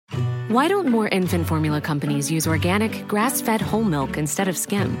Why don't more infant formula companies use organic, grass-fed whole milk instead of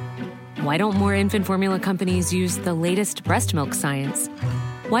skim? Why don't more infant formula companies use the latest breast milk science?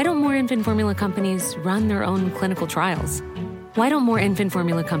 Why don't more infant formula companies run their own clinical trials? Why don't more infant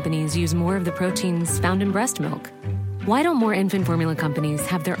formula companies use more of the proteins found in breast milk? Why don't more infant formula companies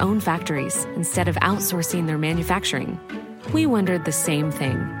have their own factories instead of outsourcing their manufacturing? We wondered the same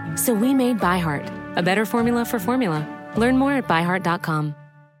thing. So we made ByHeart, a better formula for formula. Learn more at byheart.com.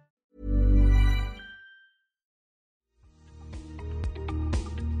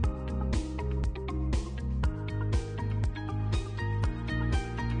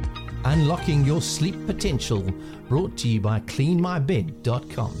 Unlocking your sleep potential, brought to you by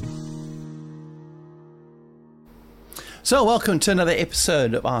cleanmybed.com. So welcome to another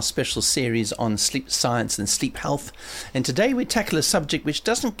episode of our special series on sleep science and sleep health. And today we tackle a subject which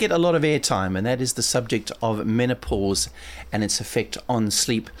doesn't get a lot of airtime, and that is the subject of menopause and its effect on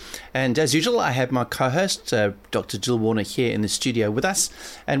sleep. And as usual, I have my co-host, Dr. Jill Warner, here in the studio with us.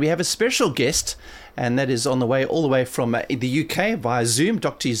 And we have a special guest, and that is on the way, all the way from the UK via Zoom,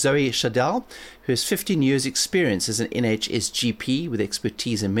 Dr. Zoe Shadal, who has 15 years experience as an NHS GP with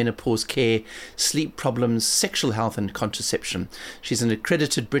expertise in menopause care, sleep problems, sexual health and contraception. She's an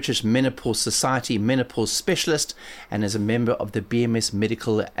accredited British Menopause Society menopause specialist and is a member of the BMS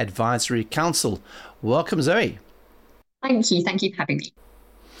Medical Advisory Council. Welcome, Zoe. Thank you. Thank you for having me.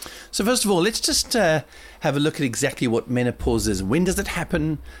 So first of all, let's just have a look at exactly what menopause is. When does it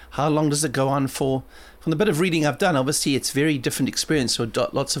happen? How long does it go on for? From the bit of reading I've done, obviously it's very different experience for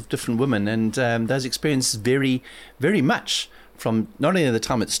lots of different women, and those experiences vary very much from not only the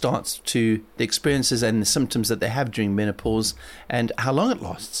time it starts to the experiences and the symptoms that they have during menopause and how long it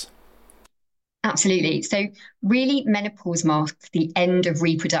lasts. Absolutely. So really, menopause marks the end of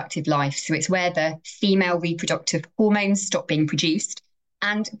reproductive life. So it's where the female reproductive hormones stop being produced.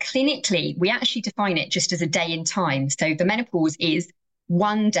 And clinically, we actually define it just as a day in time. So the menopause is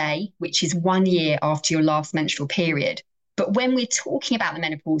one day, which is 1 year after your last menstrual period. But when we're talking about the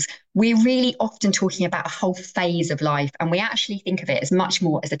menopause, we're really often talking about a whole phase of life. And we actually think of it as much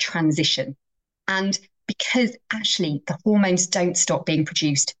more as a transition. And because actually the hormones don't stop being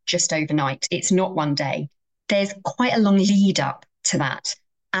produced just overnight, it's not one day. There's quite a long lead up to that.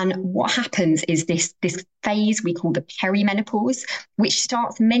 And what happens is this phase we call the perimenopause, which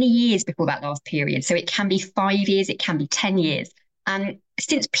starts many years before that last period. So it can be 5 years, it can be 10 years. And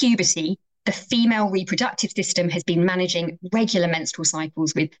since puberty, the female reproductive system has been managing regular menstrual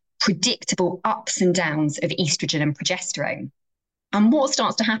cycles with predictable ups and downs of estrogen and progesterone. And what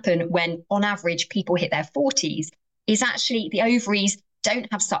starts to happen when, on average, people hit their 40s is actually the ovaries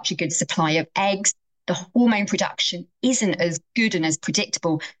don't have such a good supply of eggs. The hormone production isn't as good and as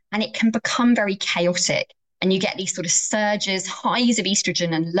predictable, and it can become very chaotic. And you get these sort of surges, highs of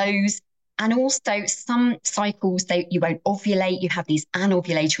estrogen and lows. And also some cycles, you won't ovulate. You have these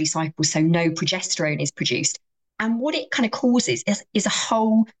anovulatory cycles, so no progesterone is produced. And what it kind of causes is a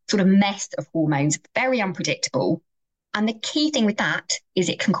whole sort of mess of hormones, very unpredictable. And the key thing with that is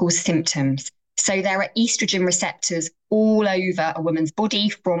it can cause symptoms. So there are estrogen receptors all over a woman's body,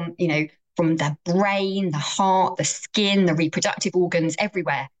 from the brain, the heart, the skin, the reproductive organs,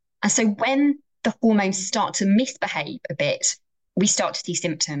 everywhere. And so when the hormones start to misbehave a bit, we start to see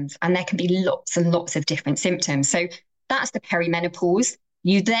symptoms, and there can be lots and lots of different symptoms. So that's the perimenopause.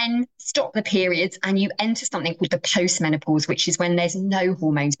 You then stop the periods and you enter something called the postmenopause, which is when there's no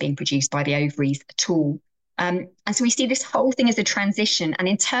hormones being produced by the ovaries at all. And so we see this whole thing as a transition. And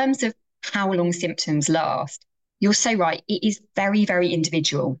in terms of how long symptoms last, you're so right. It is very, very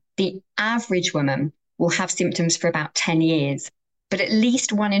individual. The average woman will have symptoms for about 10 years, but at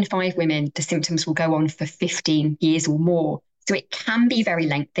least 1 in 5 women, the symptoms will go on for 15 years or more. So it can be very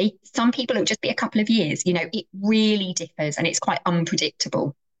lengthy. Some people, it'll just be a couple of years. It really differs, and it's quite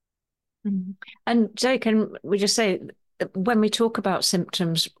unpredictable. And Zoe, can we just say, when we talk about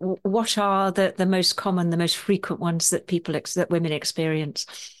symptoms, what are the most common, the most frequent ones that women experience?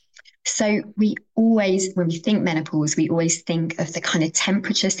 So we always, when we think menopause, we always think of the kind of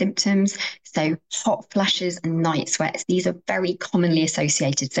temperature symptoms. So hot flashes and night sweats, these are very commonly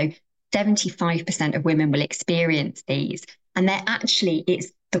associated. So 75% of women will experience these. And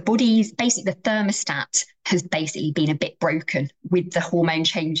it's the body's, basically the thermostat has basically been a bit broken with the hormone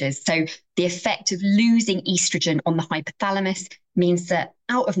changes. So the effect of losing estrogen on the hypothalamus means that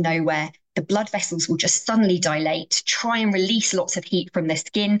out of nowhere, the blood vessels will just suddenly dilate, try and release lots of heat from the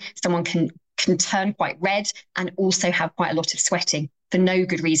skin. Someone can turn quite red and also have quite a lot of sweating for no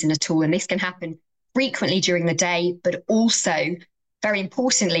good reason at all. And this can happen frequently during the day, but also very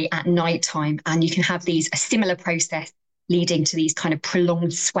importantly at nighttime. And you can have a similar process. leading to these kind of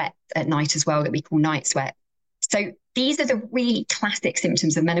prolonged sweat at night as well that we call night sweat. So these are the really classic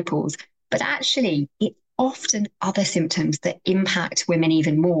symptoms of menopause, but actually it's often other symptoms that impact women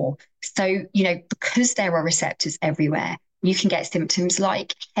even more. So, because there are receptors everywhere, you can get symptoms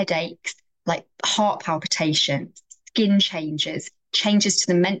like headaches, like heart palpitations, skin changes, changes to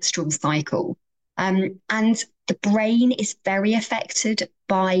the menstrual cycle. And the brain is very affected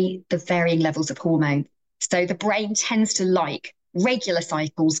by the varying levels of hormone. So the brain tends to like regular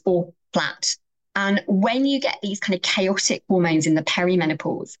cycles or flat. And when you get these kind of chaotic hormones in the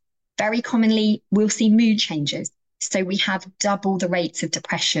perimenopause, very commonly we'll see mood changes. So we have double the rates of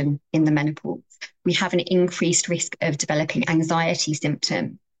depression in the menopause. We have an increased risk of developing anxiety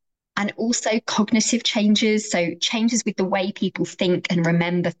symptoms. And also cognitive changes, so changes with the way people think and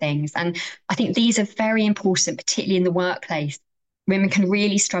remember things. And I think these are very important, particularly in the workplace. Women can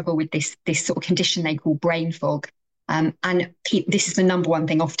really struggle with this sort of condition they call brain fog. And this is the number one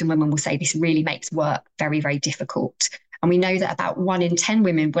thing often women will say, this really makes work very, very difficult. And we know that about 1 in 10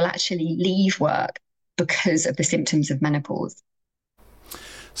 women will actually leave work because of the symptoms of menopause.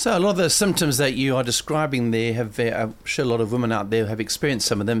 So a lot of the symptoms that you are describing there I'm sure a lot of women out there have experienced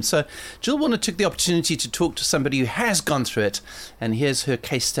some of them. So Jill wanted to take the opportunity to talk to somebody who has gone through it. And here's her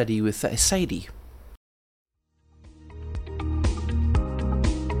case study with Sadie.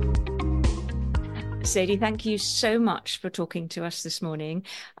 Sadie, thank you so much for talking to us this morning.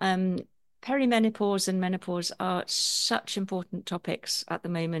 Perimenopause and menopause are such important topics at the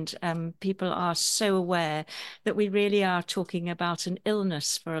moment. People are so aware that we really are talking about an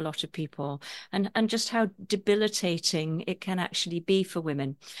illness for a lot of people, and just how debilitating it can actually be for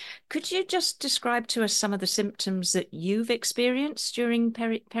women. Could you just describe to us some of the symptoms that you've experienced during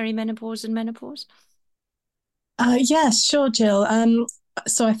perimenopause and menopause? Yes, sure, Jill.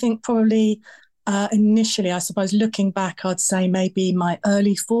 So I think probably initially, I suppose, looking back, I'd say maybe my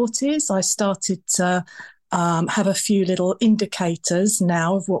early 40s, I started to have a few little indicators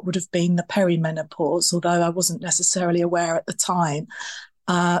now of what would have been the perimenopause, although I wasn't necessarily aware at the time.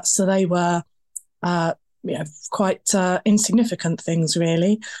 So they were quite insignificant things,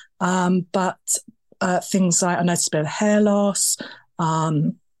 really. But things like I noticed a bit of hair loss,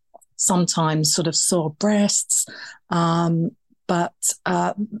 sometimes sort of sore breasts, but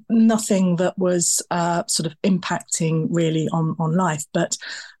nothing that was sort of impacting really on life. But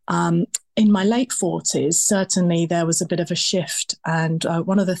in my late 40s, certainly there was a bit of a shift. And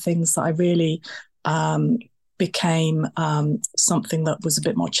one of the things that I really became something that was a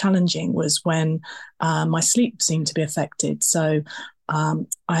bit more challenging was when my sleep seemed to be affected. So I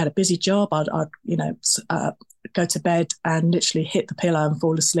had a busy job. I'd go to bed and literally hit the pillow and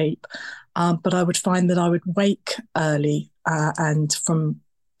fall asleep. But I would find that I would wake early and from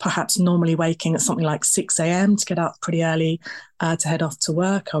perhaps normally waking at something like 6 a.m. to get up pretty early to head off to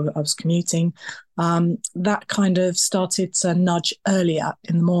work. I was commuting. That kind of started to nudge earlier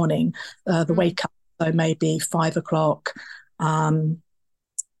in the morning, the wake up, so maybe 5 o'clock. And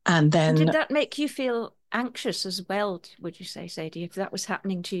then... Did that make you feel anxious as well, would you say, Sadie? If that was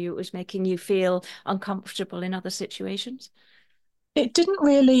happening to you, it was making you feel uncomfortable in other situations? It didn't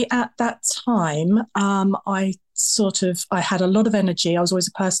really at that time. I had a lot of energy. I was always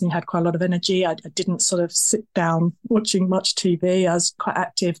a person who had quite a lot of energy. I didn't sort of sit down watching much TV. I was quite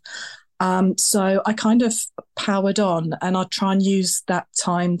active. So I kind of powered on, and I'd try and use that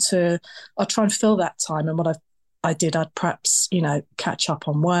time I'd try and fill that time. And what I did, I'd perhaps, catch up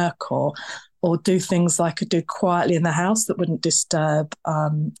on work or do things I could do quietly in the house that wouldn't disturb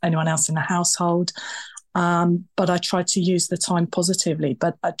anyone else in the household. But I tried to use the time positively,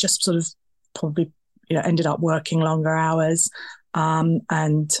 but I just sort of probably, ended up working longer hours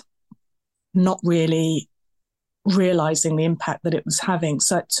and not really realizing the impact that it was having.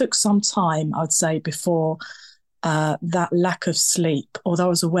 So it took some time, I'd say, before that lack of sleep, although I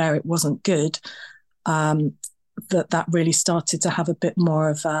was aware it wasn't good, that really started to have a bit more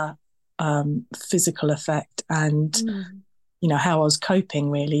of a physical effect and, how I was coping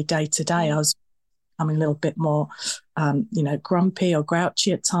really day to day. I was becoming a little bit more, grumpy or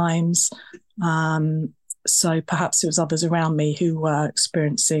grouchy at times. So perhaps it was others around me who were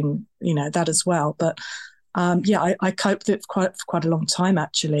experiencing, that as well. But I coped with it for quite a long time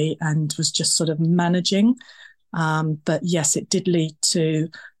actually, and was just sort of managing. But yes, it did lead to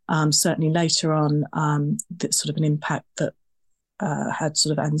certainly later on that sort of an impact that had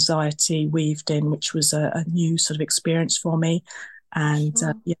sort of anxiety weaved in, which was a new sort of experience for me. And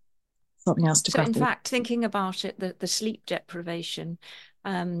something else to So in grapple with. fact, thinking about it, the sleep deprivation,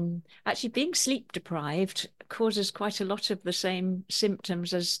 actually being sleep deprived causes quite a lot of the same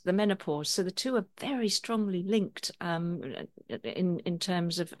symptoms as the menopause. So the two are very strongly linked in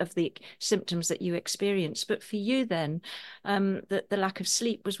terms of the symptoms that you experience. But for you then, the lack of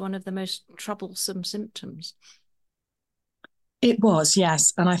sleep was one of the most troublesome symptoms. It was,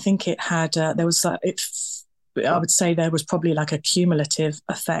 yes. And I think it had, there was, I would say there was probably like a cumulative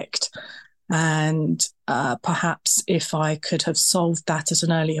effect. And perhaps if I could have solved that at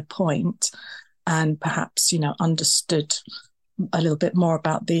an earlier point and perhaps, understood a little bit more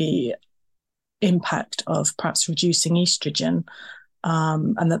about the impact of perhaps reducing estrogen,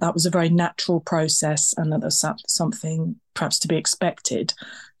 and that was a very natural process and that there's something perhaps to be expected,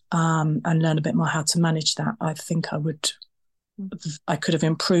 and learn a bit more how to manage that, I think I could have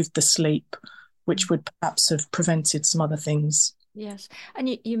improved the sleep, which would perhaps have prevented some other things. Yes. And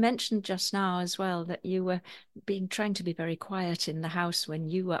you mentioned just now as well that you were trying to be very quiet in the house when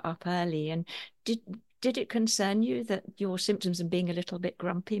you were up early. And did it concern you that your symptoms and being a little bit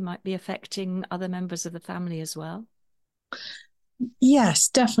grumpy might be affecting other members of the family as well? Yes,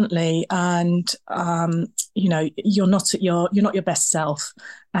 definitely. And you're not your best self,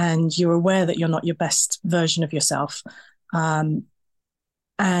 and you're aware that you're not your best version of yourself.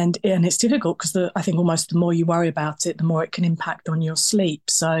 And it's difficult because I think almost the more you worry about it, the more it can impact on your sleep.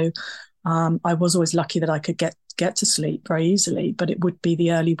 So I was always lucky that I could get to sleep very easily, but it would be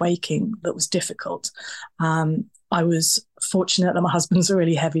the early waking that was difficult. I was fortunate that my husband's a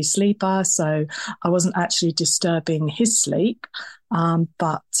really heavy sleeper, so I wasn't actually disturbing his sleep.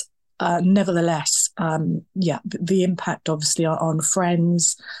 But nevertheless, the impact obviously on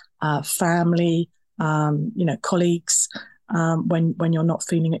friends, family, colleagues, when you're not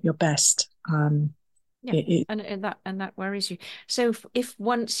feeling at your best. And that worries you. So if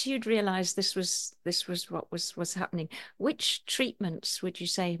once you'd realized this was what was happening, which treatments would you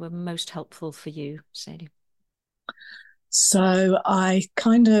say were most helpful for you, Sadie? So I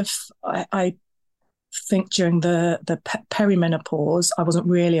think during the perimenopause, I wasn't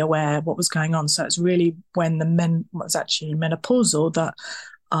really aware what was going on. So it's really when the men was actually menopausal that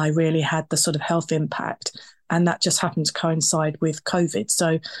I really had the sort of health impact. And that just happened to coincide with COVID.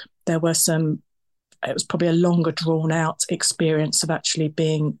 So there were it was probably a longer drawn out experience of actually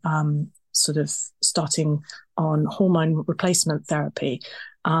being sort of starting on hormone replacement therapy.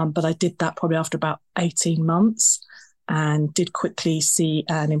 But I did that probably after about 18 months and did quickly see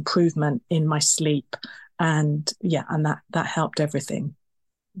an improvement in my sleep. And that helped everything.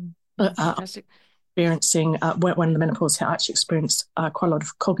 Experiencing when the menopause hit, I actually experienced quite a lot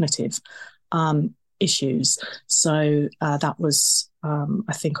of cognitive issues. So that was,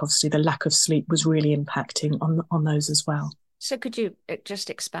 I think, obviously the lack of sleep was really impacting on those as well. So could you just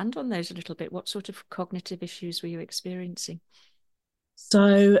expand on those a little bit? What sort of cognitive issues were you experiencing?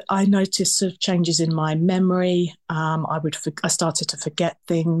 So I noticed sort of changes in my memory. I started to forget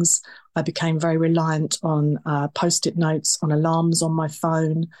things. I became very reliant on post-it notes, on alarms on my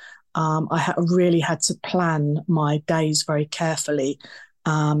phone. I really had to plan my days very carefully.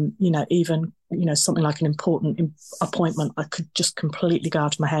 Even something like an important appointment, I could just completely go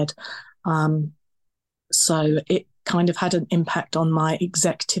out of my head. So it kind of had an impact on my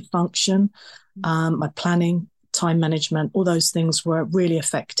executive function, my planning, time management, all those things were really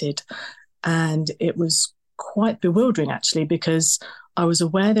affected. And it was quite bewildering, actually, because I was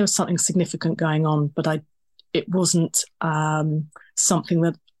aware there was something significant going on, but it wasn't something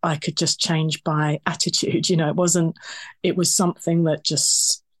that I could just change by attitude. It was something that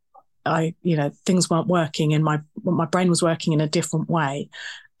just, things weren't working and my brain was working in a different way.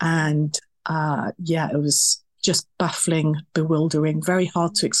 And it was just baffling, bewildering, very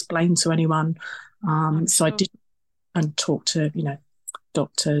hard to explain to anyone. So I did and talk to,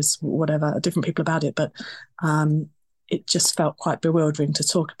 doctors, whatever, different people about it. But it just felt quite bewildering to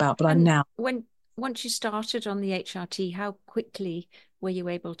talk about. But I'm now. Once you started on the HRT, how quickly were you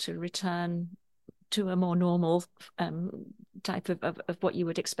able to return to a more normal type of what you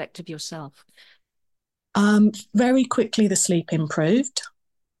would expect of yourself? Very quickly, the sleep improved.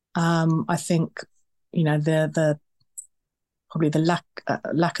 I think, the probably the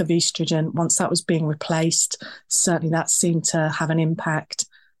lack of estrogen, once that was being replaced, certainly that seemed to have an impact,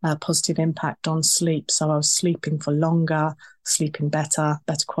 a positive impact on sleep. So I was sleeping for longer, sleeping better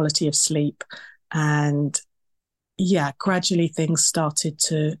quality of sleep. And gradually things started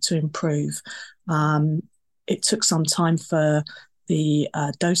to improve. It took some time for the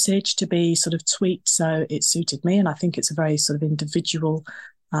dosage to be sort of tweaked so it suited me. And I think it's a very sort of individual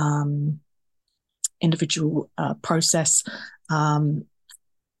process.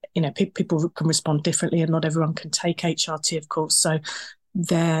 people can respond differently, and not everyone can take HRT, of course. So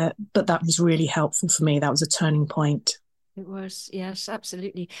but that was really helpful for me. That was a turning point. It was, yes,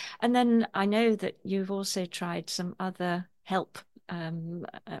 absolutely. And then I know that you've also tried some other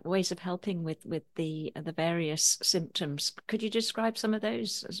ways of helping with the various symptoms. Could you describe some of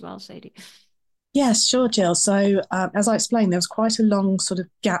those as well, Sadie? Yes, sure, Jill. So as I explained, there was quite a long sort of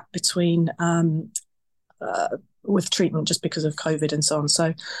gap between with treatment just because of COVID and so on.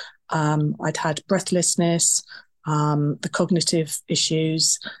 So I'd had breathlessness, the cognitive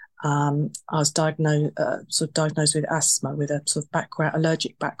issues. I was diagnosed with asthma with a sort of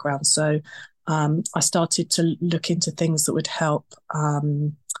allergic background. So I started to look into things that would help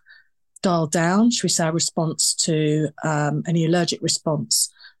dial down, should we say, a response to any allergic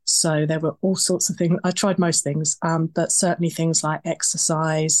response. So there were all sorts of things. I tried most things, but certainly things like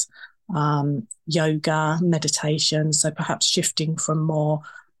exercise, yoga, meditation. So perhaps shifting from more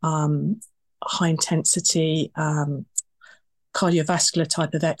high intensity cardiovascular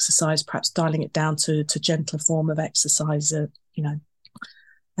type of exercise, perhaps dialing it down to gentler form of exercise. As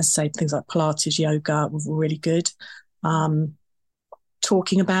I say, things like Pilates, yoga were really good.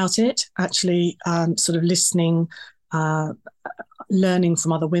 Talking about it, actually, sort of listening, learning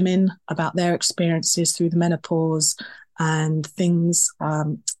from other women about their experiences through the menopause and things.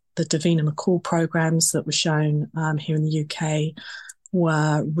 The Davina McCall programs that were shown here in the UK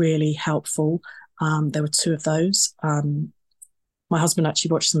were really helpful. There were 2 of those. My husband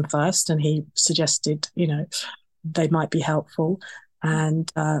actually watched them first, and he suggested, they might be helpful,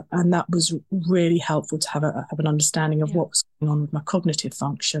 and that was really helpful to have an understanding of what was going on with my cognitive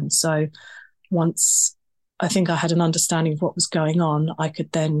function. So once I think I had an understanding of what was going on, I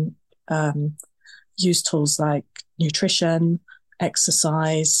could then use tools like nutrition,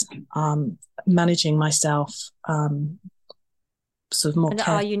 exercise, managing myself, sort of more. And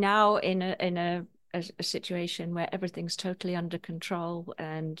are you now in a situation where everything's totally under control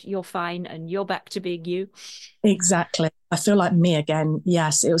and you're fine and you're back to being you? Exactly. I feel like me again.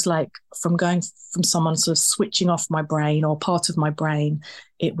 Yes, it was like from going from someone sort of switching off my brain or part of my brain.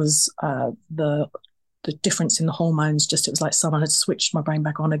 It was the difference in the hormones. Just it was like someone had switched my brain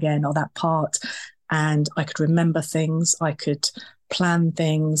back on again, or that part, and I could remember things. I could plan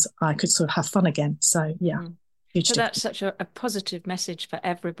things. I could sort of have fun again. So yeah. So that's such a positive message for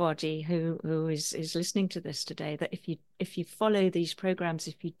everybody who is listening to this today, that if you follow these programs,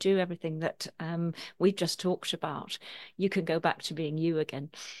 if you do everything that we've just talked about, you can go back to being you again.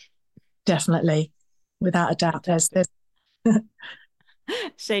 Definitely, without a doubt. There's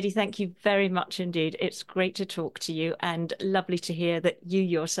Sadie, thank you very much indeed. It's great to talk to you, and lovely to hear that you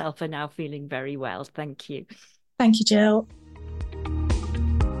yourself are now feeling very well. Thank you. Thank you, Jill.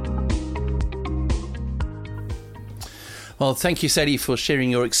 Well, thank you, Sadie, for sharing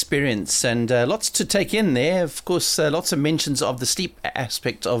your experience, and lots to take in there. Of course, lots of mentions of the sleep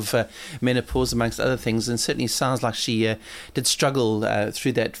aspect of menopause, amongst other things, and certainly sounds like she did struggle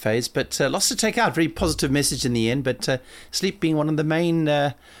through that phase, but lots to take out. Very positive message in the end, but sleep being one of the main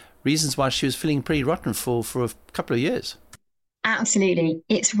reasons why she was feeling pretty rotten for a couple of years. Absolutely.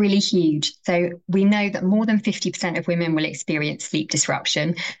 It's really huge. So we know that more than 50% of women will experience sleep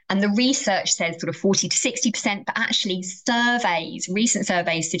disruption. And the research says sort of 40 to 60%, but actually recent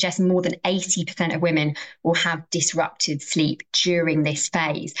surveys suggest more than 80% of women will have disrupted sleep during this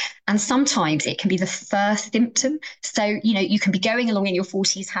phase. And sometimes it can be the first symptom. So, you can be going along in your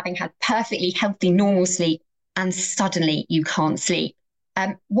 40s, having had perfectly healthy, normal sleep, and suddenly you can't sleep.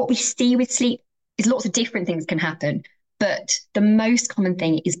 What we see with sleep is lots of different things can happen. But the most common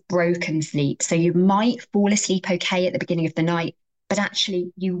thing is broken sleep. So you might fall asleep okay at the beginning of the night, but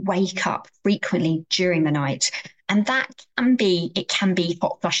actually you wake up frequently during the night. And it can be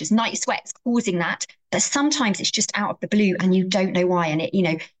hot flushes, night sweats causing that. But sometimes it's just out of the blue and you don't know why. And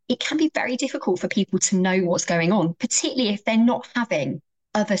it can be very difficult for people to know what's going on, particularly if they're not having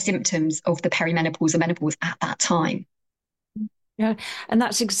other symptoms of the perimenopause or menopause at that time. Yeah, and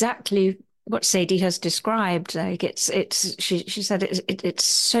that's exactly what Sadie has described. Like she said it's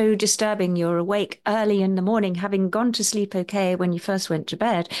so disturbing. You're awake early in the morning, having gone to sleep okay when you first went to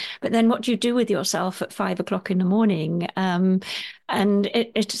bed, but then what do you do with yourself at 5 o'clock in the morning? And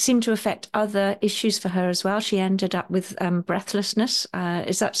it seemed to affect other issues for her as well. She ended up with breathlessness.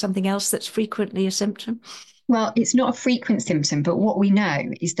 Is that something else that's frequently a symptom? Well, it's not a frequent symptom, but what we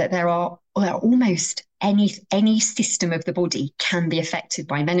know is that there are almost any system of the body can be affected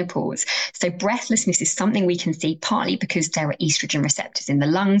by menopause. So breathlessness is something we can see partly because there are estrogen receptors in the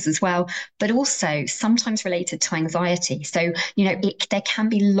lungs as well, but also sometimes related to anxiety. So, there can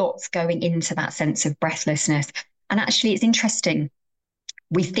be lots going into that sense of breathlessness. And actually, it's interesting.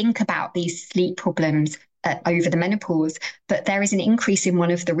 we think about these sleep problems over the menopause, but there is an increase in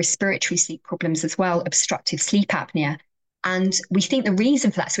one of the respiratory sleep problems as well, obstructive sleep apnea. And we think the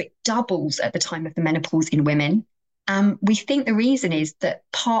reason for that, so it doubles at the time of the menopause in women. We think the reason is that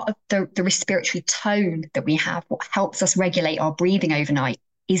part of the respiratory tone that we have, what helps us regulate our breathing overnight,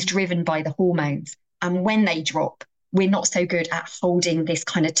 is driven by the hormones. And when they drop, we're not so good at holding this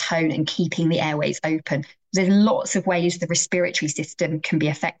kind of tone and keeping the airways open. There's lots of ways the respiratory system can be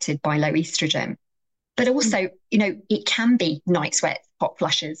affected by low estrogen. But also, it can be night sweats, hot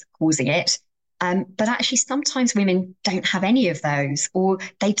flushes causing it. But actually, sometimes women don't have any of those, or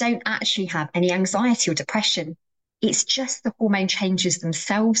they don't actually have any anxiety or depression. It's just the hormone changes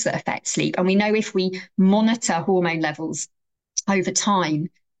themselves that affect sleep. And we know if we monitor hormone levels over time,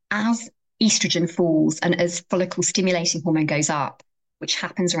 as estrogen falls and as follicle stimulating hormone goes up, which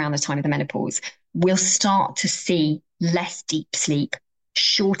happens around the time of the menopause, we'll start to see less deep sleep,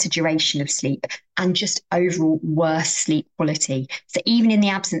 shorter duration of sleep, and just overall worse sleep quality. So even in the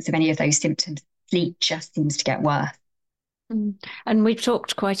absence of any of those symptoms, sleep just seems to get worse. And we've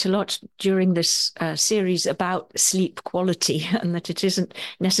talked quite a lot during this series about sleep quality, and that it isn't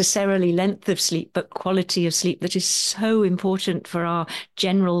necessarily length of sleep, but quality of sleep that is so important for our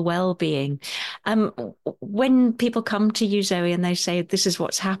general well-being. When people come to you, Zoe, and they say, this is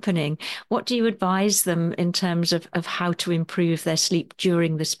what's happening, what do you advise them in terms of how to improve their sleep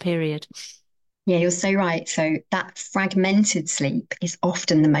during this period? Yeah, you're so right. So that fragmented sleep is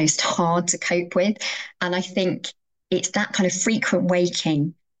often the most hard to cope with. And I think it's that kind of frequent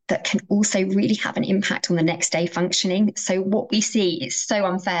waking that can also really have an impact on the next day functioning. So what we see is so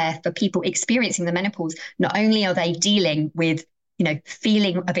unfair for people experiencing the menopause. Not only are they dealing with,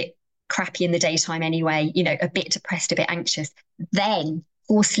 feeling a bit crappy in the daytime anyway, a bit depressed, a bit anxious, then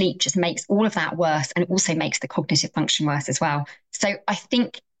poor sleep just makes all of that worse and also makes the cognitive function worse as well. So I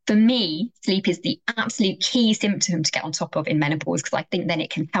think for me, sleep is the absolute key symptom to get on top of in menopause, because I think then it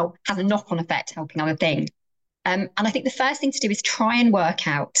can help, has a knock-on effect helping other things. And I think the first thing to do is try and work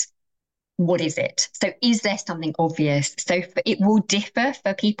out, what is it? So is there something obvious? So it will differ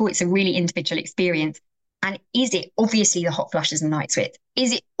for people. It's a really individual experience. And is it obviously the hot flushes and night sweats?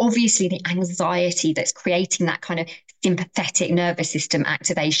 Is it obviously the anxiety that's creating that kind of sympathetic nervous system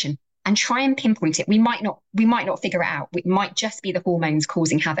activation? And try and pinpoint it. We might not figure it out. It might just be the hormones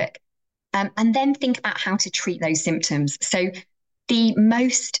causing havoc. And then think about how to treat those symptoms. So the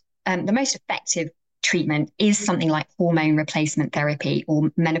most effective treatment is something like hormone replacement therapy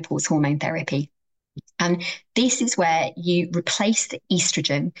or menopause hormone therapy. And this is where you replace the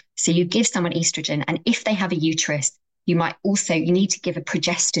estrogen. So you give someone estrogen, and if they have a uterus, you need to give a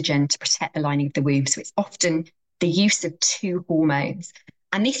progestogen to protect the lining of the womb. So it's often the use of two hormones.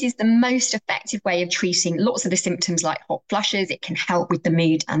 And this is the most effective way of treating lots of the symptoms like hot flushes. It can help with the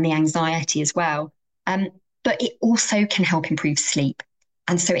mood and the anxiety as well. But it also can help improve sleep.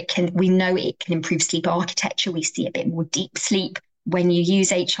 And so we know it can improve sleep architecture. We see a bit more deep sleep when you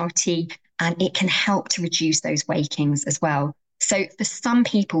use HRT, and it can help to reduce those wakings as well. So for some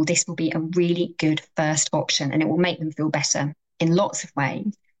people, this will be a really good first option, and it will make them feel better in lots of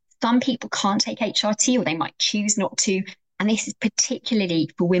ways. Some people can't take HRT, or they might choose not to. And this is particularly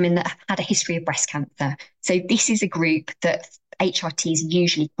for women that have had a history of breast cancer. So this is a group that HRT is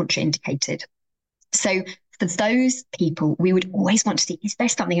usually contraindicated. So for those people, we would always want to see, is there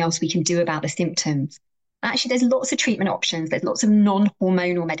something else we can do about the symptoms? Actually, there's lots of treatment options. There's lots of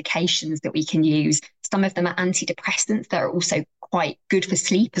non-hormonal medications that we can use. Some of them are antidepressants that are also quite good for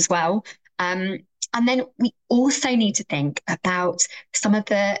sleep as well. And then we also need to think about some of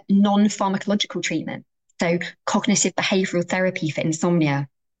the non-pharmacological treatment. So cognitive behavioral therapy for insomnia.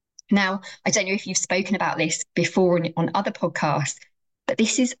 Now, I don't know if you've spoken about this before on other podcasts, but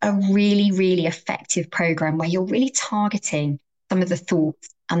this is a really, really effective program where you're really targeting some of the thoughts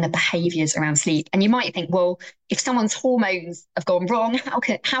and the behaviors around sleep. And you might think, well, if someone's hormones have gone wrong,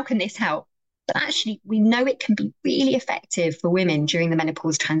 how can this help? But actually, we know it can be really effective for women during the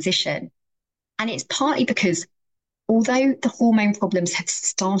menopause transition. And it's partly because although the hormone problems have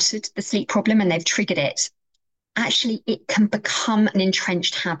started the sleep problem and they've triggered it, actually it can become an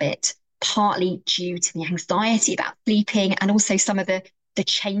entrenched habit, partly due to the anxiety about sleeping and also some of the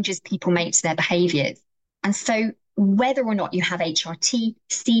changes people make to their behaviors. And so whether or not you have HRT,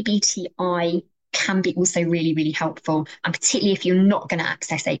 CBTI can be also really, really helpful. And particularly if you're not going to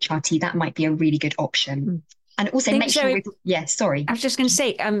access HRT, that might be a really good option. And also make sure sorry. I was just going to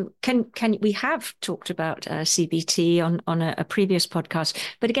say, can we have talked about CBT on a previous podcast,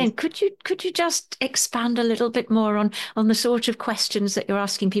 but again, could you just expand a little bit more on the sort of questions that you're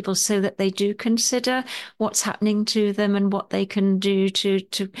asking people so that they do consider what's happening to them and what they can do to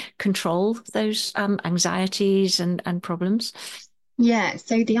control those anxieties and problems? Yeah,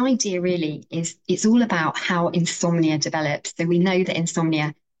 so the idea really is it's all about how insomnia develops. So we know that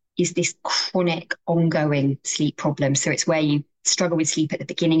insomnia is this chronic, ongoing sleep problem. So it's where you struggle with sleep at the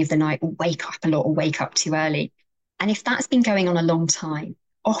beginning of the night, or wake up a lot, or wake up too early. And if that's been going on a long time,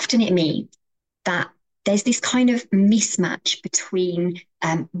 often it means that there's this kind of mismatch between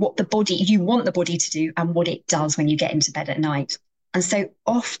what you want the body to do and what it does when you get into bed at night. And so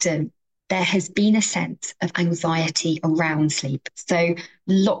often there has been a sense of anxiety around sleep. So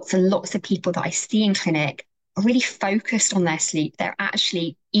lots and lots of people that I see in clinic are really focused on their sleep. They're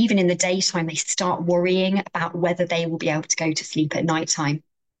actually, even in the daytime, they start worrying about whether they will be able to go to sleep at nighttime.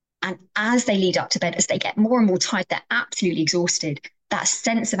 And as they lead up to bed, as they get more and more tired, they're absolutely exhausted. That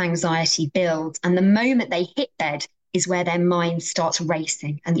sense of anxiety builds. And the moment they hit bed is where their mind starts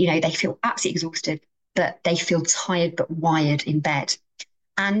racing. And, they feel absolutely exhausted, but they feel tired but wired in bed.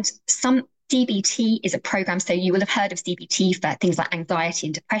 And some CBT is a program. So you will have heard of CBT for things like anxiety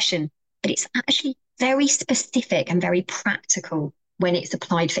and depression, but it's actually very specific and very practical when it's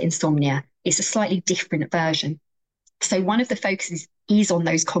applied for insomnia. It's a slightly different version. So one of the focuses is on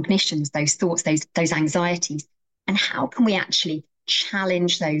those cognitions, those thoughts, those anxieties, and how can we actually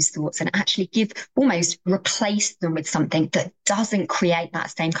challenge those thoughts and actually almost replace them with something that doesn't create that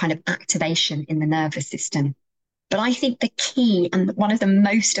same kind of activation in the nervous system. But I think the key and one of the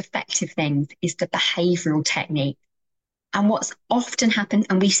most effective things is the behavioral technique. And what's often happened,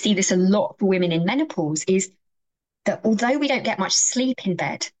 and we see this a lot for women in menopause, is that although we don't get much sleep in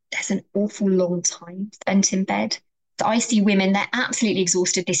bed, there's an awful long time spent in bed. So I see women, they're absolutely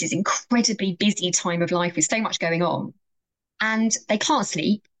exhausted. This is incredibly busy time of life with so much going on. And they can't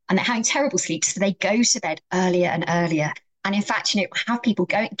sleep and they're having terrible sleep. So they go to bed earlier and earlier. And in fact, have people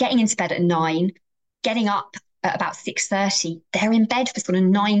getting into bed at 9, getting up at about 6:30. They're in bed for sort of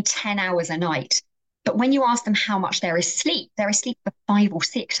 9-10 hours a night. But when you ask them how much they're asleep for 5 or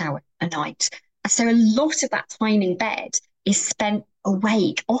 6 hours a night. So a lot of that time in bed is spent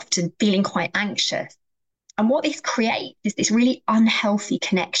awake, often feeling quite anxious. And what this creates is this really unhealthy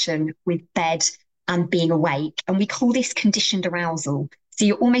connection with bed and being awake. And we call this conditioned arousal. So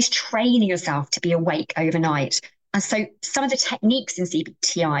you're almost training yourself to be awake overnight. And so some of the techniques in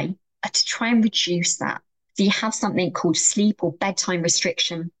CBTI are to try and reduce that. So you have something called sleep or bedtime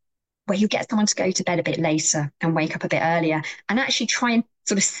restriction, where you get someone to go to bed a bit later and wake up a bit earlier, and actually try and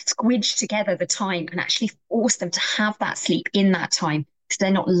sort of squidge together the time and actually force them to have that sleep in that time, so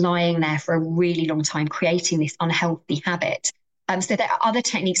they're not lying there for a really long time, creating this unhealthy habit. So there are other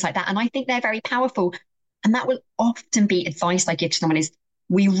techniques like that, and I think they're very powerful. And that will often be advice I give to someone is,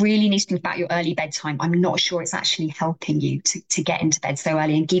 we really need to think about your early bedtime. I'm not sure it's actually helping you to get into bed so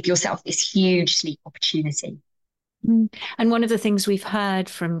early and give yourself this huge sleep opportunity. And one of the things we've heard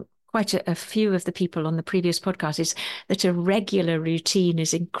from quite a few of the people on the previous podcast is that a regular routine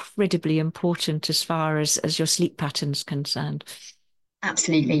is incredibly important as far as your sleep pattern's concerned.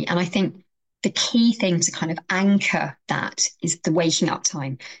 Absolutely. And I think the key thing to kind of anchor that is the waking up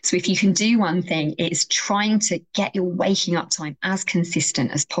time. So if you can do one thing, it's trying to get your waking up time as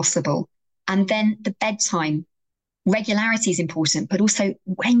consistent as possible. And then the bedtime, regularity is important, but also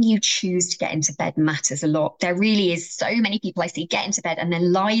when you choose to get into bed matters a lot. There really is so many people I see get into bed and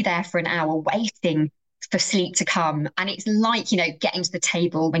then lie there for an hour waiting for sleep to come. And it's like, getting to the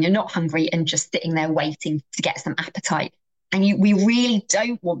table when you're not hungry and just sitting there waiting to get some appetite. And we really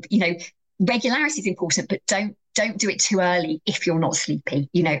don't want, regularity is important, but don't do it too early if you're not sleepy.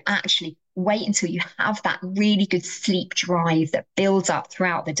 Actually wait until you have that really good sleep drive that builds up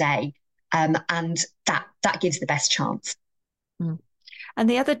throughout the day. And that gives the best chance. And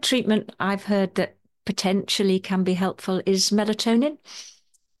the other treatment I've heard that potentially can be helpful is melatonin.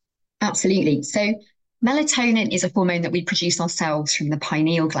 Absolutely. So melatonin is a hormone that we produce ourselves from the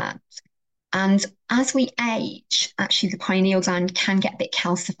pineal gland. And as we age, actually the pineal gland can get a bit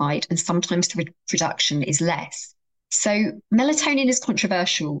calcified and sometimes the production is less. So melatonin is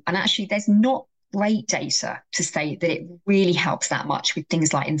controversial, and actually there's not great data to say that it really helps that much with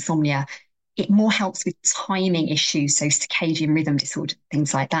things like insomnia. It more helps with timing issues, so circadian rhythm disorder,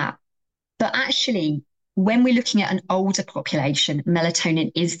 things like that. But actually, when we're looking at an older population,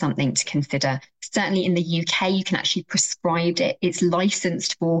 melatonin is something to consider. Certainly in the UK, you can actually prescribe it. It's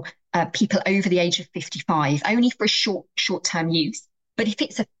licensed for people over the age of 55, only for a short-term use. But if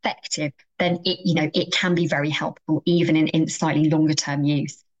it's effective, then it can be very helpful, even in slightly longer term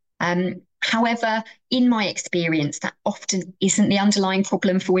use. However, in my experience, that often isn't the underlying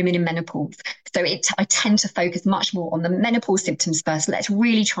problem for women in menopause. So I tend to focus much more on the menopause symptoms first. Let's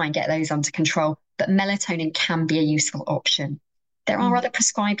really try and get those under control. But melatonin can be a useful option. There are other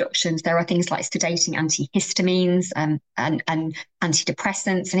prescribed options. There are things like sedating antihistamines and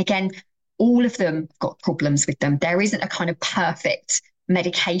antidepressants. And again, all of them have got problems with them. There isn't a kind of perfect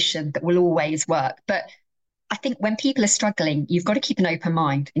medication that will always work. But I think when people are struggling, you've got to keep an open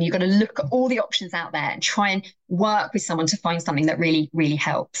mind and you've got to look at all the options out there and try and work with someone to find something that really, really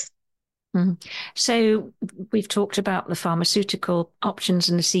helps. Mm-hmm. So we've talked about the pharmaceutical options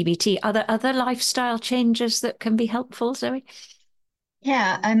and the CBT. Are there other lifestyle changes that can be helpful, Zoe?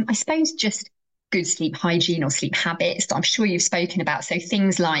 Yeah, I suppose just good sleep hygiene or sleep habits that I'm sure you've spoken about. So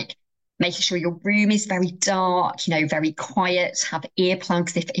things like making sure your room is very dark, very quiet, have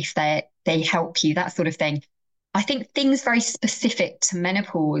earplugs if they help you, that sort of thing. I think things very specific to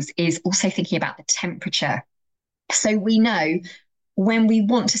menopause is also thinking about the temperature. So we know when we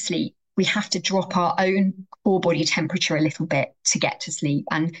want to sleep, we have to drop our own core body temperature a little bit to get to sleep.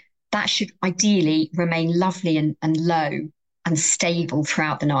 And that should ideally remain lovely and low and stable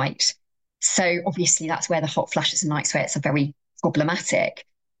throughout the night. So obviously that's where the hot flashes and night sweats are very problematic.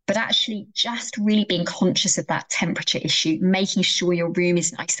 But actually just really being conscious of that temperature issue, making sure your room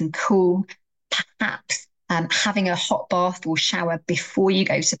is nice and cool, perhaps having a hot bath or shower before you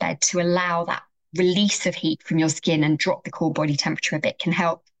go to bed to allow that release of heat from your skin and drop the core body temperature a bit can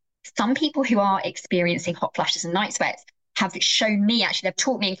help. Some people who are experiencing hot flashes and night sweats have shown me, actually, they've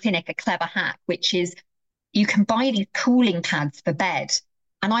taught me in clinic a clever hack, which is you can buy these cooling pads for bed.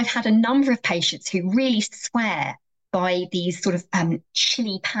 And I've had a number of patients who really swear by these sort of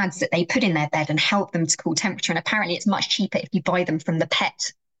chilly pads that they put in their bed and help them to cool temperature. And apparently it's much cheaper if you buy them from the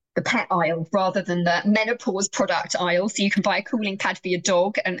pet aisle rather than the menopause product aisle. So you can buy a cooling pad for your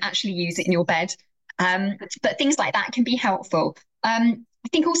dog and actually use it in your bed. But things like that can be helpful. I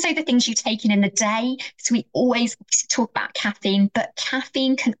think also the things you take in the day. So we always talk about caffeine, but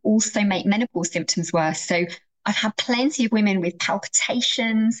caffeine can also make menopause symptoms worse. So I've had plenty of women with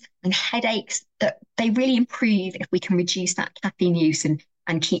palpitations and headaches that they really improve if we can reduce that caffeine use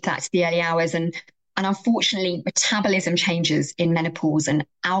and keep that to the early hours. And unfortunately, metabolism changes in menopause and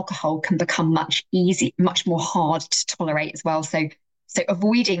alcohol can become much more hard to tolerate as well. So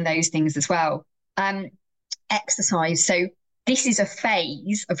avoiding those things as well. Exercise. So this is a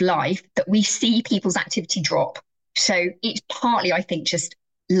phase of life that we see people's activity drop. So it's partly, I think, just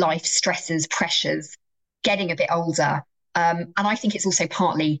life stresses, pressures, getting a bit older. And I think it's also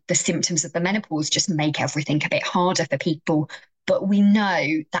partly the symptoms of the menopause just make everything a bit harder for people. But we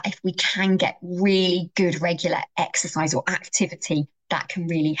know that if we can get really good regular exercise or activity, that can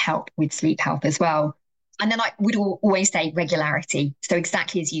really help with sleep health as well. And then I would always say regularity. So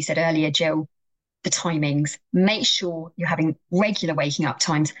exactly as you said earlier, Jill, the timings, make sure you're having regular waking up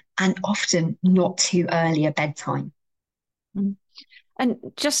times and often not too early a bedtime. And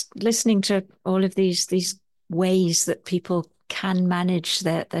just listening to all of these ways that people can manage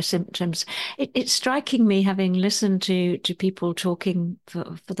their symptoms, it's striking me, having listened to people talking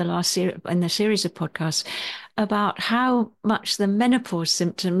for the last in the series of podcasts about how much the menopause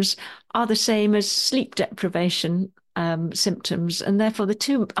symptoms are the same as sleep deprivation symptoms, and therefore the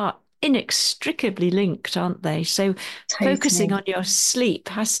two are inextricably linked, aren't they? So totally. Focusing on your sleep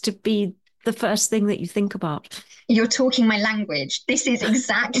has to be the first thing that you think about. You're talking my language. This is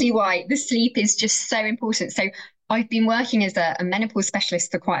exactly why the sleep is just so important. So I've been working as a menopause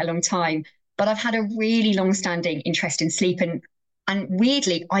specialist for quite a long time, but I've had a really long-standing interest in sleep. And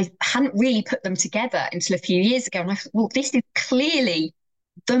weirdly, I hadn't really put them together until a few years ago. And I thought, well, this is clearly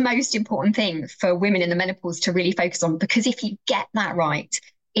the most important thing for women in the menopause to really focus on, because if you get that right,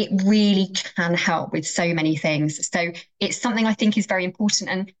 it really can help with so many things. So it's something I think is very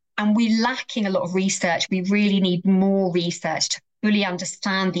important. And we're lacking a lot of research. We really need more research to fully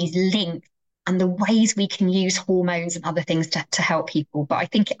understand these links and the ways we can use hormones and other things to help people. But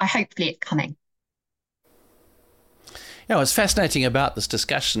hopefully it's coming. Yeah, what's fascinating about this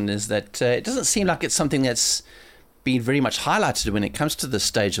discussion is that it doesn't seem like it's something that's been very much highlighted when it comes to this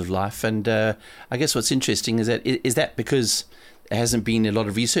stage of life. And I guess what's interesting is that because there hasn't been a lot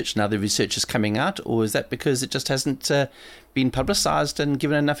of research, now the research is coming out, or is that because it just hasn't been publicised and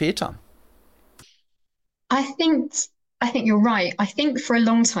given enough airtime? I think you're right. I think for a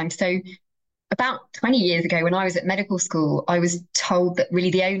long time, so about 20 years ago when I was at medical school, I was told that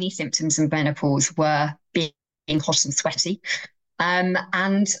really the only symptoms of menopause were being hot and sweaty. And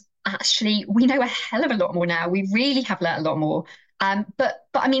actually, we know a hell of a lot more now. We really have learnt a lot more. But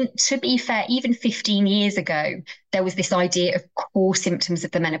I mean, to be fair, even 15 years ago, there was this idea of core symptoms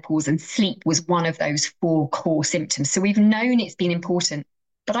of the menopause, and sleep was one of those 4 core symptoms. So we've known it's been important.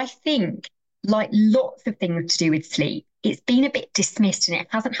 But I think, like lots of things to do with sleep, it's been a bit dismissed and it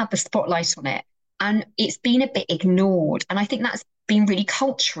hasn't had the spotlight on it. And it's been a bit ignored. And I think that's been really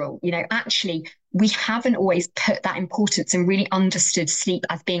cultural. Actually, we haven't always put that importance and really understood sleep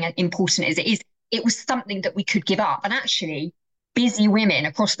as being as important as it is. It was something that we could give up. And actually, busy women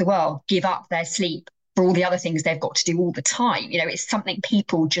across the world give up their sleep for all the other things they've got to do all the time. It's something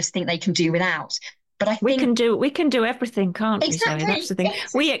people just think they can do without. But I think we can do everything, can't we? Exactly. Sally? That's the thing.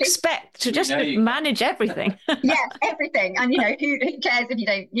 Exactly. We expect to just manage everything. Yeah, everything. And who cares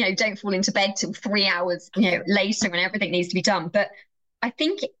if you don't fall into bed till 3 hours later when everything needs to be done. But I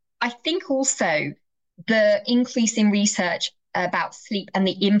think also the increase in research about sleep and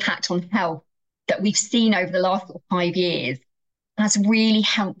the impact on health that we've seen over the last 5 years has really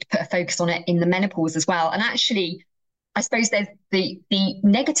helped put a focus on it in the menopause as well. And actually, I suppose there's the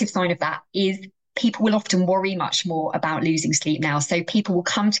negative sign of that is people will often worry much more about losing sleep now. So people will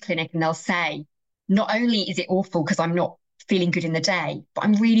come to clinic and they'll say, not only is it awful because I'm not feeling good in the day, but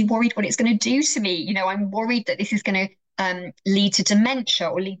I'm really worried what it's going to do to me. I'm worried that this is going to lead to dementia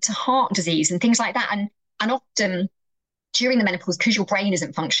or lead to heart disease and things like that. And often during the menopause, because your brain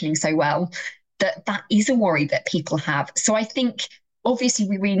isn't functioning so well, that is a worry that people have. So I think obviously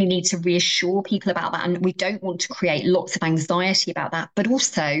we really need to reassure people about that. And we don't want to create lots of anxiety about that, but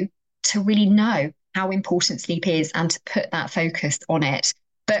also to really know how important sleep is and to put that focus on it.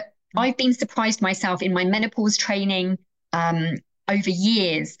 But I've been surprised myself in my menopause training over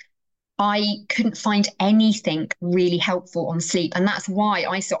years. I couldn't find anything really helpful on sleep. And that's why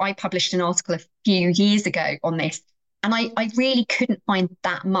I published an article a few years ago on this. And I really couldn't find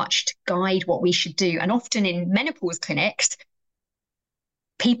that much to guide what we should do. And often in menopause clinics,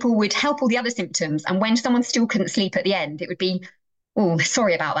 people would help all the other symptoms. And when someone still couldn't sleep at the end, it would be, oh,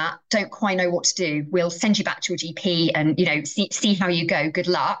 sorry about that. Don't quite know what to do. We'll send you back to your GP and, see how you go. Good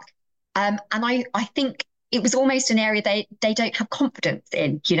luck. And I think it was almost an area they don't have confidence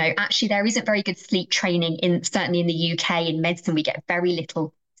in. Actually, there isn't very good sleep training certainly in the UK. In medicine, we get very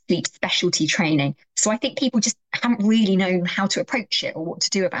little sleep specialty training. So I think people just haven't really known how to approach it or what to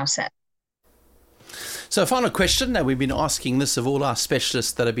do about it. So, final question. Now, we've been asking this of all our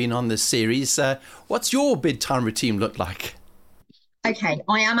specialists that have been on this series. What's your bedtime routine look like? Okay,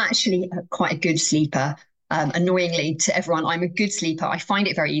 I am actually quite a good sleeper. Annoyingly to everyone, I'm a good sleeper. I find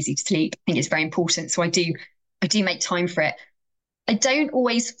it very easy to sleep. I think it's very important. So I do make time for it. I don't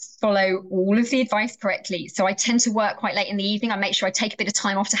always follow all of the advice correctly. So I tend to work quite late in the evening. I make sure I take a bit of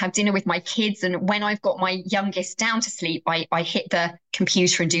time off to have dinner with my kids. And when I've got my youngest down to sleep, I hit the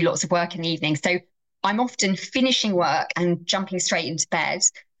computer and do lots of work in the evening. So I'm often finishing work and jumping straight into bed.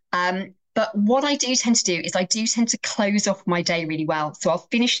 But what I do tend to do is I do tend to close off my day really well. So I'll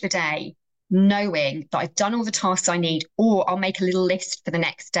finish the day knowing that I've done all the tasks I need, or I'll make a little list for the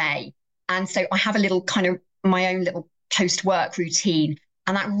next day. And so I have a little kind of my own little post-work routine.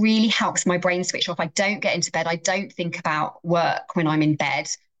 And that really helps my brain switch off. I don't get into bed. I don't think about work when I'm in bed.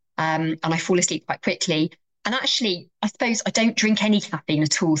 And I fall asleep quite quickly. And actually, I suppose I don't drink any caffeine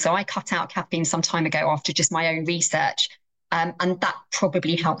at all. So I cut out caffeine some time ago after just my own research. And that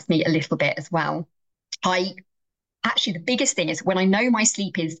probably helps me a little bit as well. The biggest thing is when I know my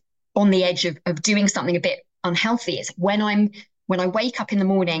sleep is on the edge of doing something a bit unhealthy, it's when I wake up in the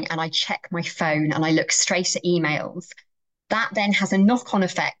morning and I check my phone and I look straight at emails, that then has a knock-on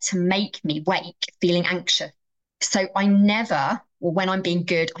effect to make me wake feeling anxious. So when I'm being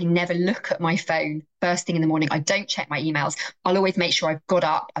good, I never look at my phone first thing in the morning. I don't check my emails. I'll always make sure I've got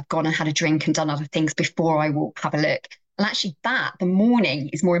up, I've gone and had a drink and done other things before I will have a look. And actually the morning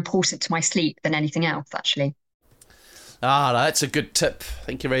is more important to my sleep than anything else, actually. That's a good tip.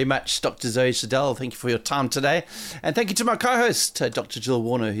 Thank you very much, Dr. Zoe Shadell. Thank you for your time today. And thank you to my co-host, Dr. Jill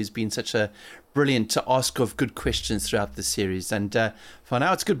Warner, who's been such a brilliant asker of good questions throughout the series. And for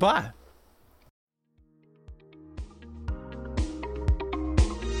now, it's goodbye.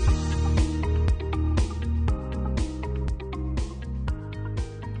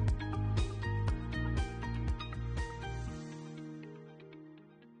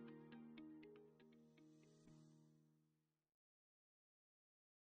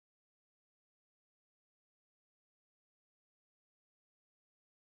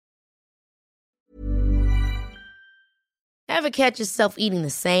 Ever catch yourself eating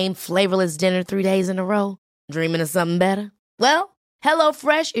the same flavorless dinner 3 days in a row? Dreaming of something better? Well,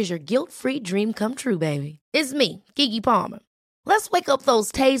 HelloFresh is your guilt-free dream come true, baby. It's me, Keke Palmer. Let's wake up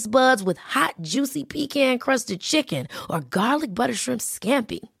those taste buds with hot, juicy pecan-crusted chicken or garlic butter shrimp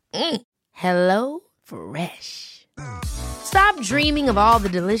scampi. Hello Fresh. Stop dreaming of all the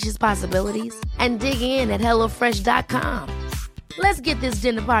delicious possibilities and dig in at HelloFresh.com. Let's get this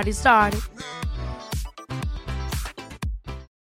dinner party started.